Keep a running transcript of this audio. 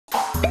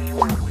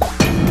One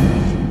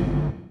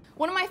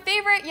of my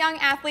favorite young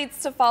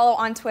athletes to follow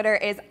on Twitter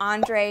is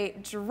Andre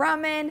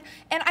Drummond,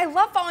 and I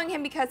love following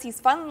him because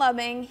he's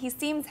fun-loving, he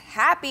seems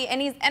happy,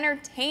 and he's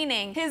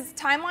entertaining. His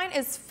timeline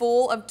is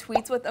full of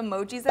tweets with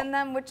emojis in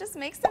them, which just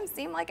makes him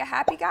seem like a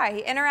happy guy.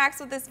 He interacts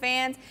with his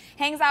fans,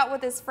 hangs out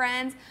with his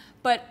friends,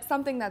 but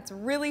something that's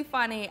really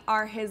funny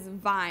are his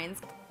vines.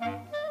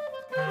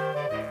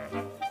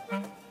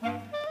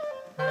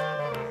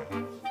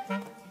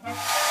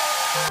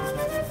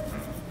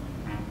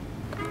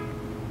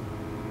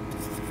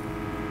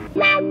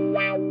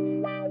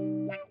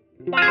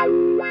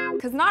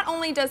 Because not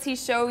only does he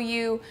show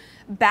you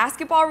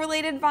basketball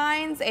related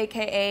vines,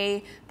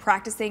 aka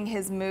practicing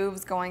his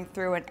moves going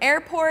through an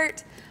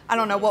airport. I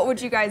don't know, what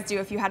would you guys do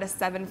if you had a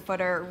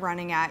 7-footer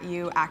running at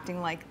you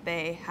acting like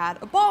they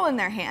had a ball in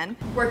their hand?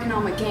 Working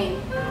on my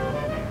game.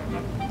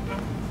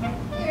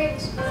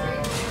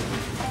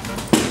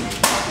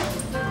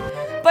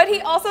 But he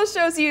also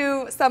shows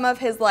you some of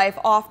his life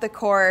off the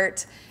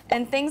court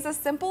and things as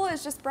simple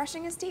as just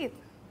brushing his teeth.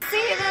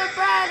 See the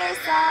brighter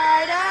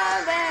side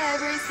of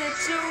every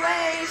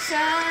situation.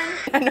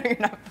 I know you're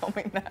not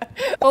filming that.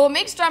 But what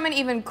makes Drummond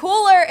even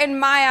cooler in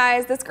my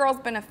eyes, this girl's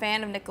been a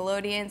fan of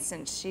Nickelodeon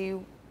since she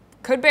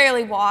could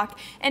barely walk.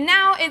 And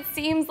now it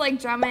seems like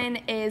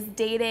Drummond is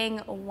dating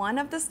one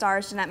of the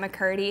stars, Jennette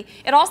McCurdy.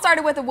 It all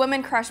started with a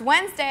Women Crush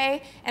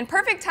Wednesday, and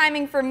perfect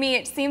timing for me.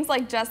 It seems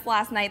like just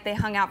last night they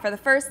hung out for the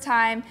first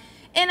time.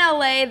 In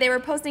LA, they were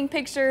posting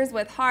pictures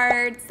with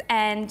hearts,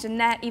 and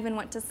Jennette even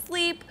went to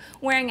sleep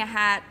wearing a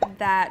hat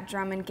that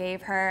Drummond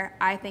gave her.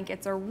 I think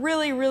it's a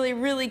really, really,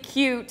 really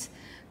cute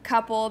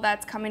couple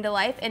that's coming to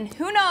life, and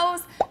who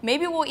knows,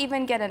 maybe we'll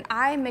even get an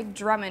I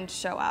McDrummond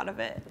show out of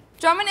it.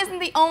 Drummond isn't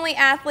the only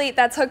athlete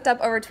that's hooked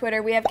up over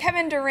Twitter. We have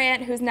Kevin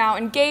Durant, who's now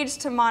engaged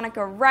to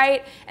Monica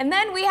Wright, and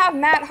then we have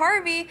Matt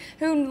Harvey,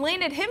 who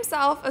landed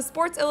himself a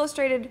Sports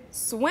Illustrated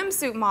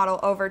swimsuit model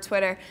over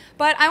Twitter.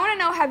 But I want to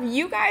know, have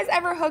you guys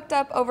ever hooked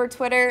up over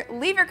Twitter?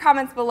 Leave your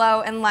comments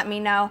below and let me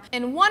know.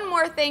 And one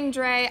more thing,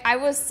 Dre, I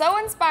was so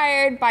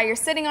inspired by your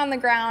sitting on the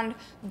ground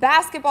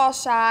basketball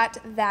shot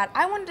that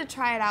I wanted to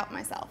try it out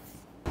myself.